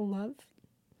ocean. Love.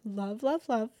 Love, love,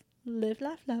 love. Live,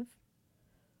 laugh, love.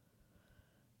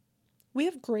 We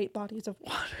have great bodies of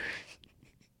water.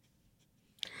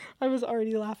 I was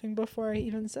already laughing before I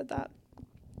even said that.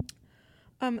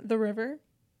 The river.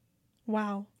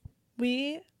 Wow.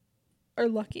 We are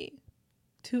lucky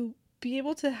to be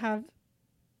able to have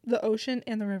the ocean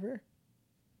and the river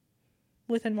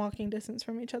within walking distance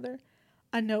from each other.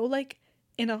 I know like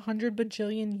in 100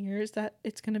 bajillion years that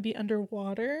it's going to be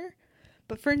underwater,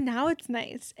 but for now it's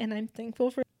nice and I'm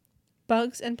thankful for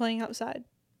bugs and playing outside.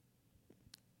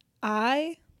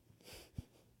 I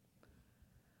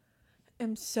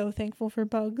am so thankful for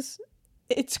bugs.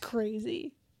 It's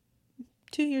crazy.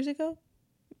 2 years ago,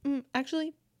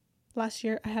 actually last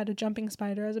year, I had a jumping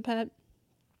spider as a pet.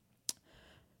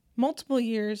 Multiple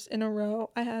years in a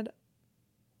row, I had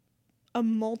a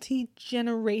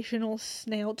multi-generational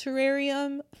snail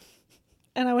terrarium.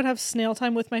 And I would have snail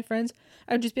time with my friends.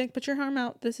 I would just be like, put your arm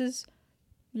out.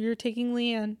 You're taking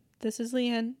Leanne. This is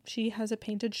Leanne. She has a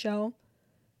painted shell.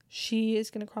 She is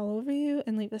going to crawl over you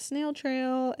and leave a snail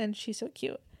trail. And she's so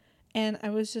cute. And I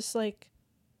was just like,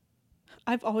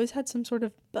 I've always had some sort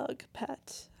of bug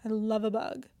pet. I love a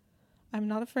bug. I'm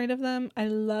not afraid of them. I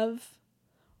love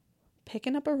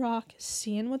picking up a rock,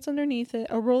 seeing what's underneath it.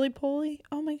 A roly-poly.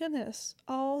 Oh my goodness.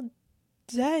 All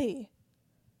day.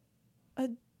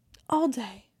 All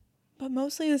day. But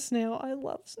mostly a snail. I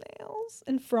love snails.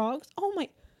 And frogs. Oh my.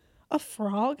 A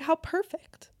frog? How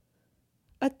perfect.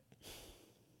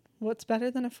 What's better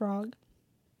than a frog?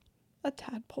 A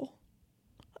tadpole.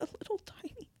 A little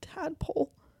tiny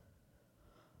tadpole.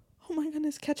 Oh my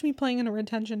goodness, catch me playing in a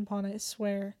retention pond, I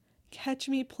swear. Catch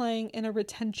me playing in a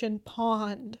retention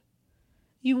pond.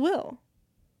 You will.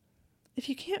 If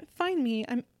you can't find me,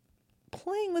 I'm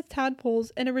playing with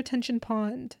tadpoles in a retention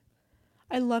pond.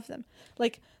 I love them.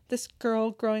 Like this girl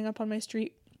growing up on my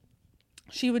street,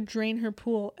 she would drain her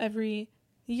pool every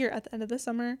year at the end of the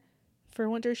summer. For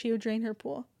winter, she would drain her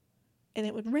pool. And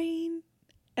it would rain.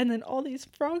 And then all these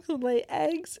frogs would lay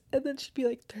eggs. And then she'd be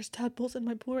like, there's tadpoles in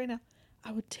my pool right now.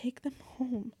 I would take them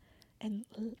home and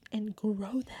grow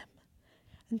them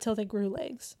until they grew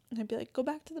legs. And I'd be like, go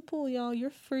back to the pool, y'all. You're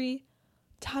free.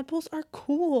 Tadpoles are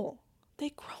cool.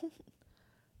 They grow.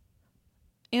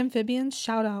 Amphibians,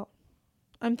 shout out.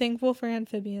 I'm thankful for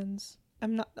amphibians.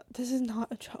 This is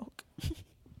not a joke.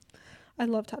 I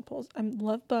love tadpoles. I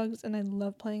love bugs and I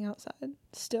love playing outside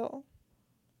still.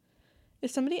 If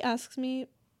somebody asks me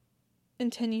in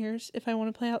 10 years if I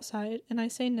want to play outside and I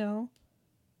say no,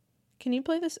 can you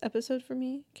play this episode for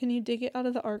me? Can you dig it out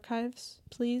of the archives,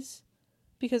 please?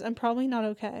 Because I'm probably not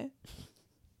okay.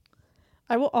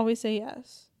 I will always say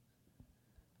yes.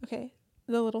 Okay,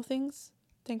 the little things.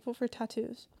 Thankful for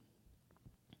tattoos.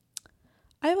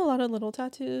 I have a lot of little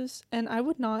tattoos, and I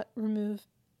would not remove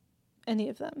any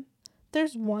of them.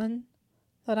 There's one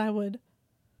that I would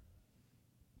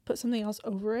put something else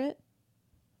over it,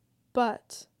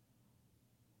 but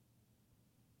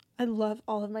I love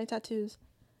all of my tattoos.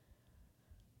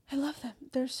 I love them.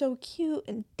 They're so cute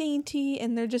and dainty,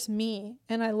 and they're just me,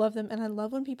 and I love them, and I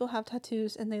love when people have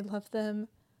tattoos and they love them.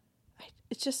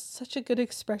 It's just such a good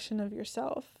expression of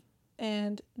yourself,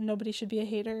 and nobody should be a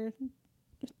hater.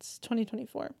 It's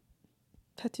 2024.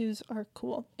 Tattoos are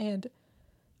cool and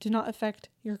do not affect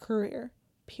your career,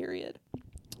 period.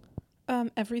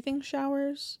 Everything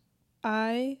showers.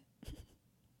 Everything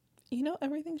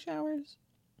showers?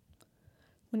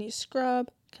 When you scrub,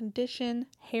 condition,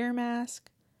 hair mask,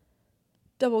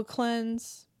 double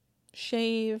cleanse,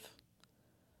 shave,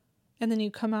 and then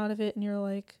you come out of it and you're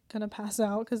like gonna pass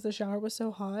out because the shower was so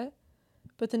hot.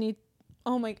 But then you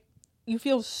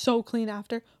feel so clean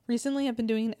after. Recently I've been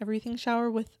doing an everything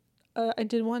shower with, I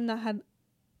did one that had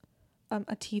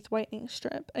a teeth whitening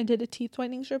strip. I did a teeth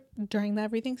whitening strip during the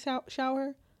everything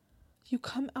shower. You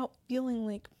come out feeling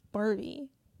like Barbie.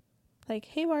 Like,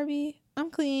 hey Barbie, I'm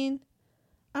clean.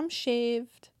 I'm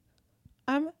shaved.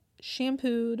 I'm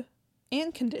shampooed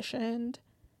and conditioned.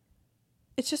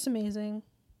 It's just amazing.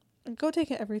 Go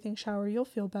take an everything shower. You'll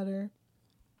feel better.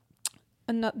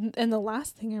 And the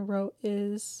last thing I wrote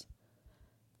is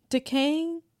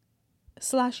decaying /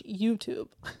 YouTube.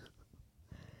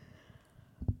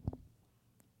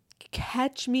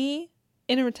 Catch me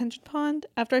in a retention pond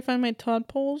after I find my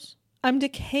tadpoles. I'm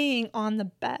decaying on the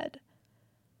bed.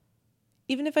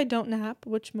 Even if I don't nap,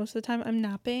 which most of the time I'm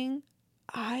napping,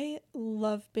 I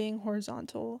love being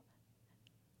horizontal.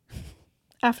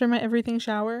 After my everything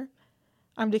shower,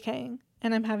 I'm decaying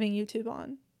and I'm having YouTube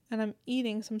on and I'm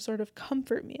eating some sort of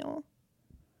comfort meal.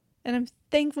 And I'm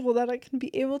thankful that I can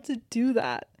be able to do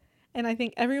that. And I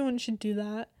think everyone should do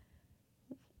that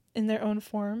in their own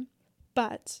form.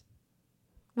 But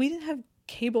we didn't have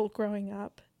cable growing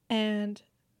up, and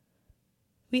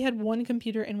we had one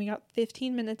computer and we got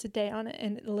 15 minutes a day on it.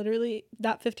 And literally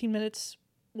that 15 minutes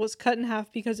was cut in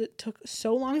half because it took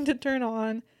so long to turn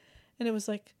on. And it was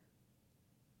like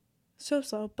so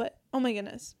slow, but oh my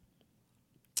goodness.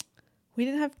 We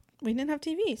didn't have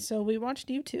TV, so we watched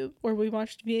YouTube or we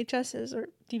watched VHSs or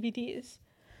DVDs.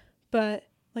 But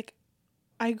like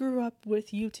I grew up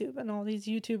with YouTube and all these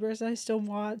YouTubers I still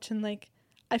watch, and like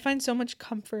I find so much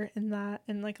comfort in that.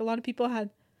 And like a lot of people had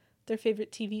their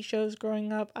favorite TV shows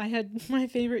growing up. I had my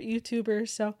favorite YouTubers,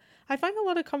 so I find a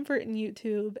lot of comfort in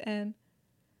YouTube. And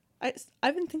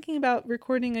I've been thinking about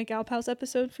recording a Gal Pals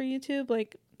episode for YouTube,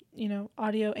 like,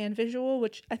 audio and visual,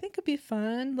 which I think could be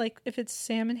fun. Like if it's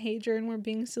Sam and Hager and we're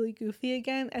being silly goofy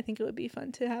again, I think it would be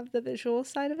fun to have the visual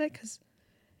side of it because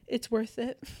it's worth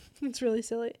it. It's really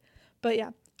silly. But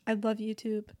yeah, I love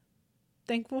YouTube.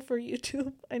 Thankful for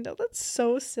YouTube. I know that's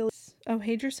so silly. Oh,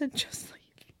 Hager said just leave.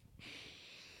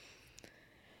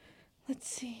 Let's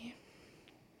see.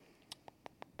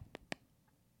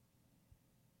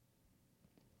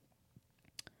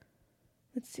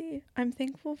 I'm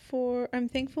thankful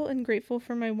and grateful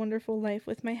for my wonderful life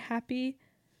with my happy,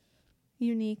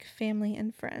 unique family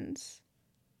and friends.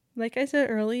 Like I said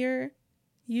earlier,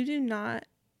 you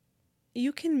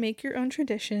can make your own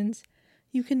traditions.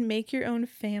 You can make your own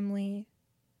family.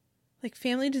 Like,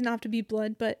 family does not have to be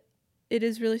blood, but it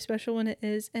is really special when it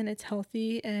is, and it's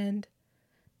healthy, and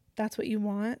that's what you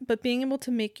want. But being able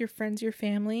to make your friends your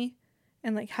family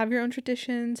and like have your own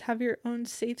traditions, have your own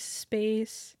safe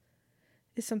space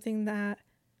is something that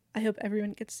I hope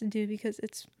everyone gets to do because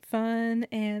it's fun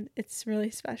and it's really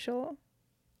special.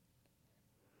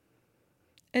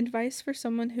 Advice for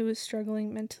someone who is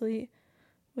struggling mentally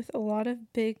with a lot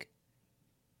of big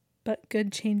but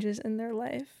good changes in their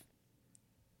life.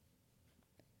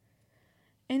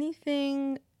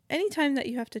 Anytime that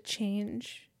you have to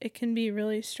change, it can be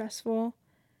really stressful,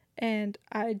 and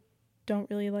I don't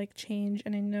really like change,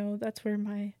 and I know that's where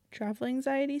my travel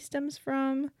anxiety stems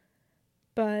from,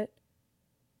 but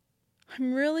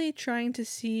I'm really trying to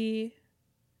see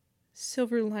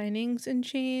silver linings in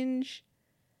change,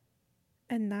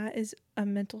 and that is a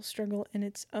mental struggle in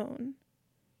its own.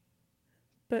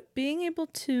 But being able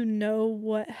to know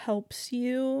what helps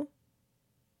you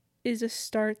is a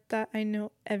start that I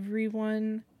know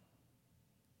everyone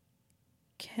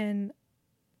can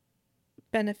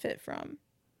benefit from.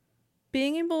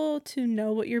 Being able to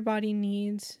know what your body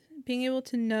needs, being able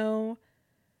to know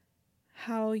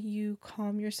how you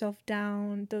calm yourself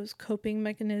down, those coping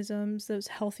mechanisms, those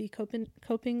healthy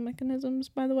coping mechanisms,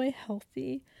 by the way,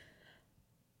 healthy,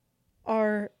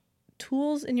 are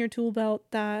tools in your tool belt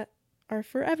that are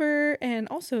forever, and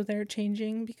also they're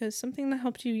changing because something that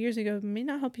helped you years ago may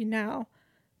not help you now.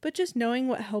 But just knowing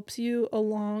what helps you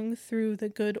along through the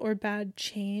good or bad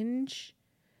change,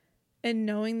 and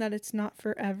knowing that it's not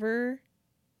forever,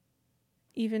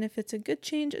 even if it's a good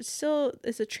change, it still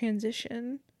is a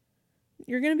transition.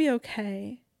 You're going to be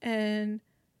okay, and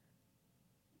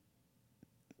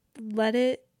let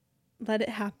it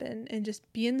happen, and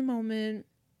just be in the moment,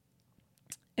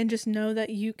 and just know that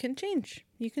you can change.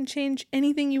 You can change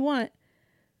anything you want.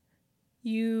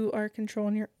 You are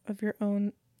controlling of your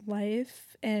own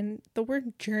life, and the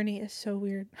word journey is so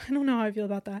weird. I don't know how I feel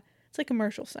about that. It's like a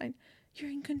commercial sign. You're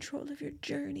in control of your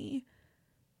journey.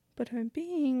 But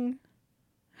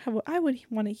how I would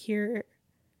want to hear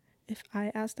if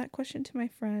I asked that question to my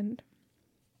friend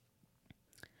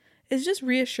is just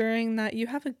reassuring that you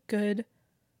have a good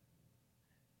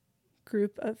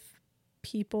group of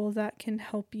people that can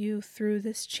help you through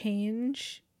this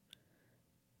change,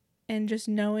 and just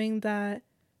knowing that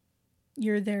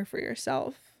you're there for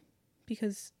yourself,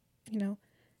 because,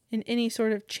 in any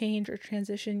sort of change or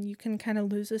transition, you can kind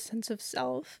of lose a sense of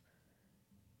self,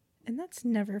 and that's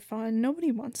never fun.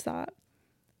 Nobody wants that,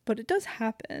 but it does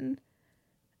happen.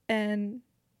 And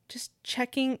just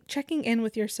checking in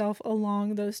with yourself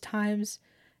along those times,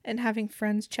 and having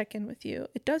friends check in with you,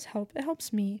 it does help. It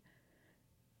helps me.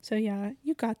 So yeah,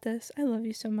 you got this. I love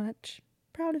you so much.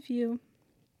 Proud of you.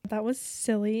 That was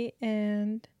silly,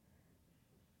 and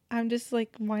I'm just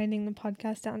like winding the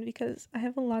podcast down because I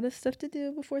have a lot of stuff to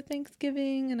do before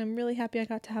Thanksgiving, and I'm really happy I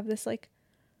got to have this like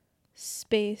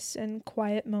space and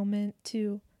quiet moment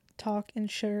to talk and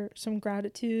share some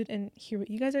gratitude and hear what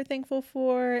you guys are thankful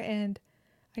for. And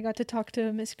I got to talk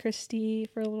to Miss Christy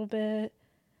for a little bit.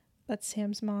 That's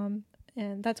Sam's mom,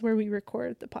 and that's where we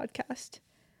record the podcast.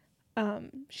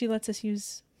 She lets us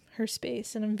use her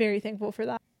space, and I'm very thankful for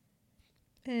that.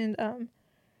 And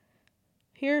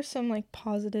here are some like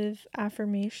positive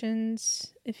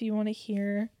affirmations if you want to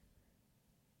hear,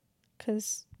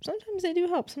 because sometimes they do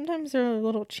help. Sometimes they're a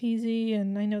little cheesy,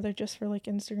 and I know they're just for like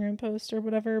Instagram posts or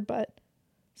whatever, but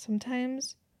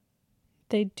sometimes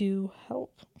they do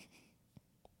help.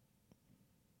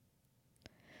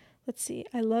 Let's see.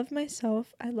 I love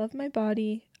myself. I love my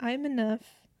body. I'm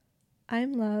enough.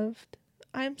 I'm loved.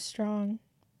 I'm strong.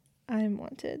 I'm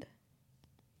wanted.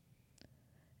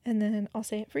 And then I'll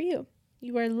say it for you.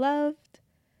 You are loved.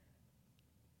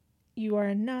 You are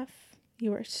enough.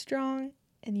 You are strong.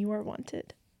 And you are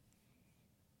wanted.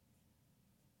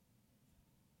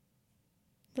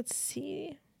 Let's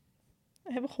see.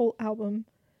 I have a whole album.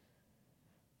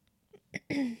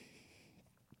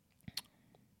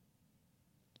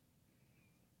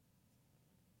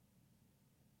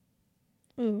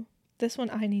 Ooh, this one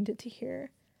I needed to hear.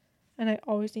 And I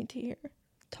always need to hear.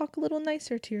 Talk a little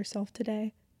nicer to yourself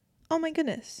today. Oh my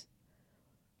goodness.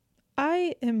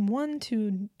 I am one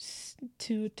to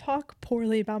talk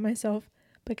poorly about myself,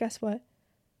 but guess what?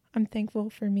 I'm thankful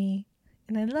for me,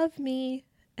 and I love me,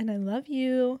 and I love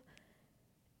you,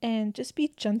 and just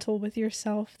be gentle with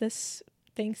yourself this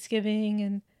Thanksgiving.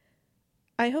 And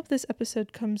I hope this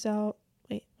episode comes out.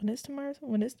 Wait, when is tomorrow?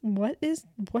 What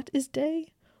is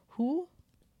day? Who?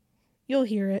 You'll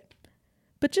hear it.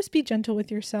 But just be gentle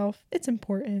with yourself. It's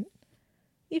important.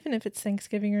 Even if it's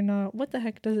Thanksgiving or not, what the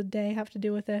heck does a day have to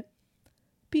do with it?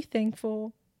 Be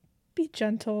thankful. Be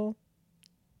gentle.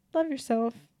 Love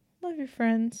yourself. Love your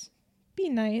friends. Be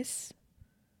nice.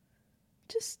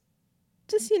 Just,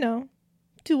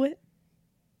 do it.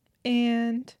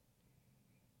 And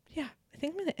yeah, I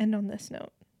think I'm going to end on this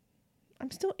note.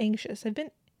 I'm still anxious.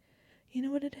 You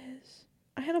know what it is?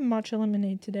 I had a matcha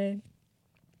lemonade today.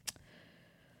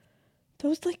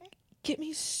 Those, get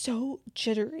me so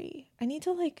jittery. I need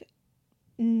to,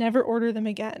 never order them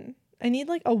again. I need,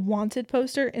 a wanted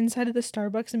poster inside of the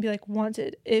Starbucks and be like,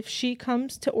 wanted. If she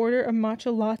comes to order a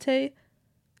matcha latte,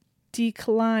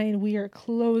 decline. We are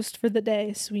closed for the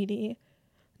day, sweetie.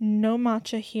 No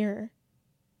matcha here.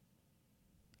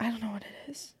 I don't know what it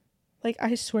is.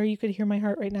 I swear you could hear my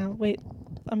heart right now. Wait,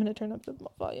 I'm going to turn up the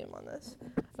volume on this.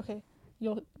 Okay,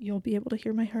 you'll be able to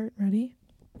hear my heart. Ready?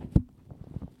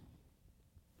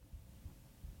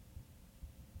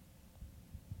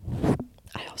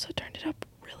 I also turned it up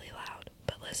really loud,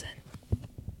 but listen.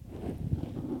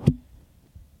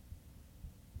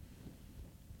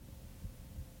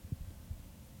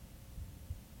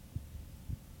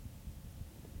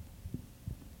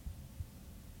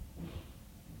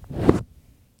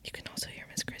 You can also hear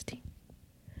Miss Christie.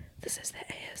 This is the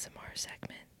ASMR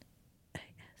segment.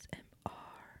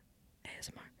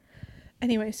 ASMR.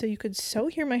 Anyway, so you could so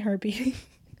hear my heart beating.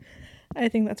 I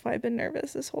think that's why I've been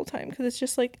nervous this whole time, because it's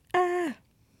just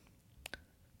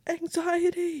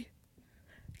anxiety,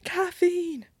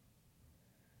 caffeine.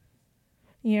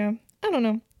 Yeah, I don't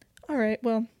know. All right,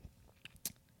 well,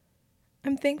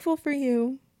 I'm thankful for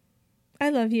you. I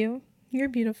love you. You're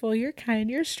beautiful. You're kind.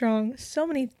 You're strong. So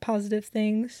many positive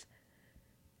things.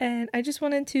 And I just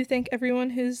wanted to thank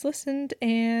everyone who's listened,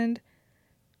 and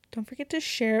don't forget to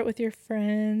share it with your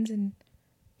friends, and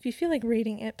if you feel like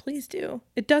rating it, please do.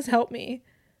 It does help me.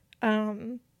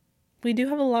 We do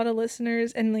have a lot of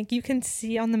listeners, and you can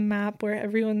see on the map where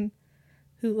everyone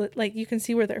who you can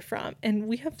see where they're from, and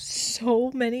we have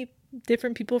so many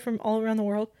different people from all around the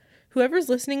world. Whoever's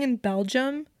listening in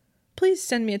Belgium, please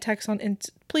send me a text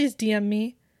please DM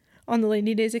me on the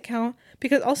Lady Days account,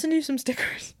 because I'll send you some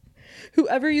stickers.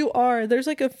 Whoever you are, there's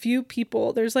a few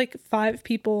people, there's 5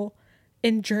 people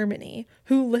in Germany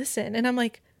who listen, and I'm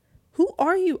like, who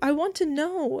are you? I want to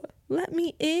know. Let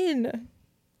me in.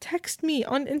 Text me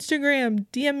on Instagram,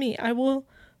 DM me. I will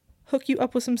hook you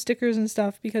up with some stickers and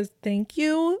stuff, because thank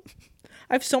you.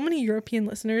 I have so many European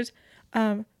listeners.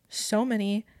 So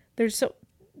many. There's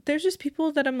just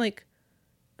people that I'm like,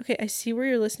 okay, I see where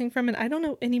you're listening from, and I don't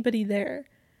know anybody there.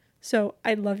 So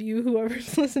I love you,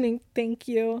 whoever's listening. Thank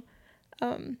you.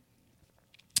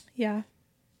 Yeah.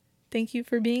 Thank you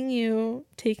for being you,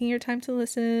 taking your time to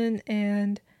listen,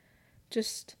 and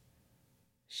just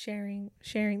sharing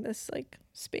this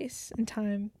space and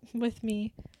time with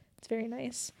me. It's very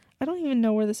nice. I don't even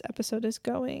know where this episode is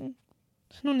going.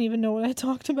 I don't even know what I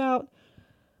talked about.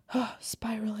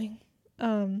 Spiraling.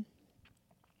 Yes,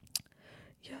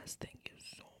 thank you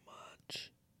so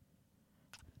much.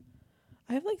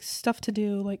 I have stuff to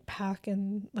do, pack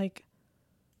and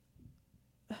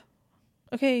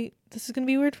okay, this is gonna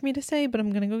be weird for me to say, but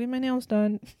I'm gonna go get my nails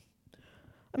done.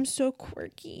 I'm so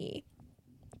quirky.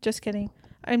 Just kidding.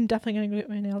 I'm definitely gonna go get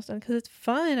my nails done because it's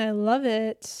fun. I love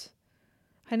it.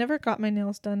 I never got my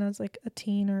nails done as a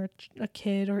teen or a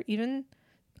kid, or even,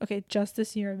 okay, just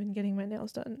this year I've been getting my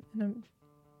nails done, and I'm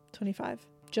 25.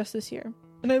 Just this year.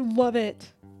 And I love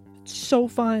it. It's so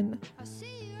fun.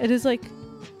 It is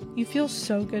you feel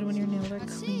so good when your nails are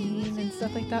clean and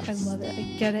stuff like that. I love it. I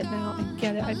get it now. I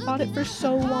get it. I fought it for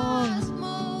so long,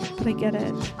 but I get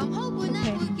it. Okay.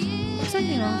 I'm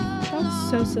signing off. That was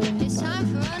so silly and fun.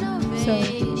 So,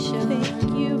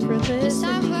 thank you for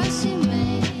listening.